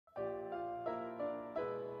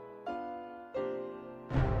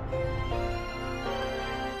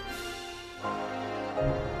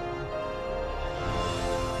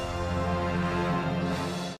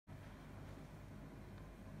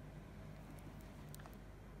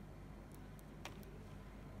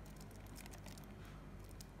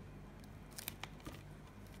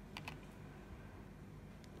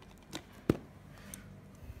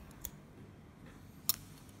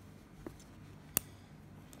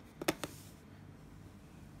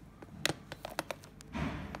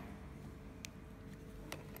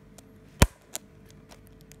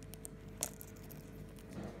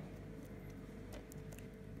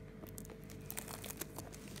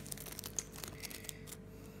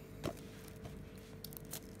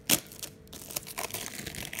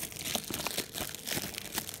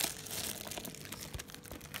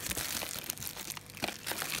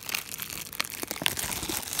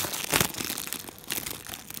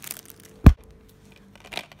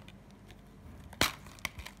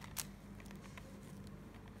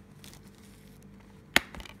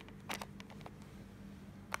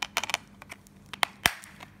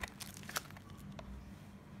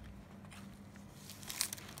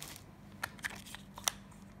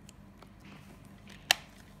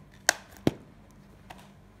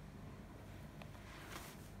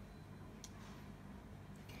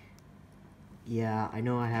Yeah, I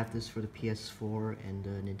know I have this for the PS4 and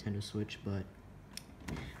the Nintendo Switch, but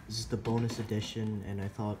this is the bonus edition, and I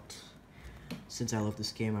thought since I love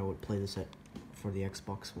this game, I would play this for the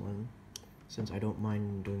Xbox One, since I don't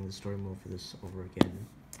mind doing the story mode for this over again.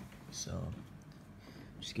 So,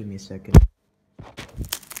 just give me a second.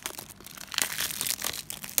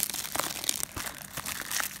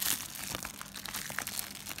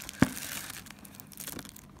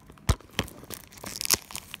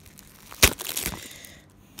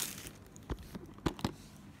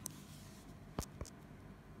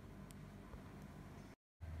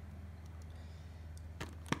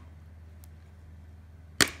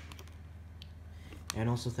 And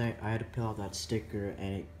also I had to peel out that sticker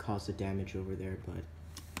and it caused the damage over there, but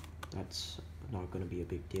that's not gonna be a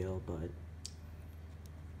big deal. But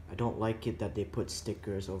I don't like it that they put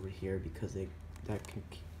stickers over here because that can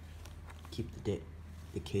keep the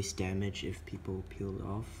case damage if people peel it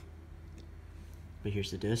off. But here's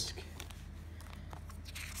the disc.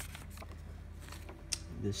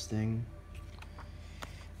 This thing.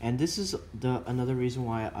 And this is another reason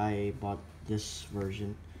why I bought this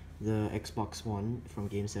version, the Xbox One from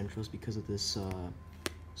Game Central, is because of this, so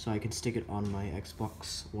I can stick it on my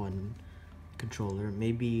Xbox One controller.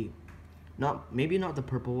 Maybe not the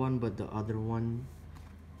purple one, but the other one,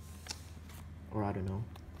 or I don't know.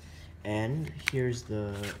 And here's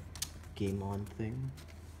the game on thing,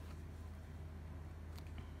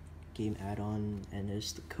 game add-on, and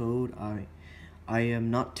there's the code. I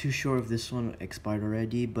am not too sure if this one expired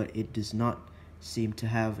already, but it does not seem to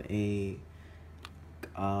have a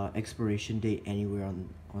expiration date anywhere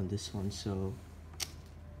on this one, so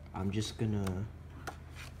I'm gonna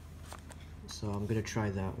try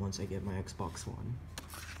that once I get my Xbox One.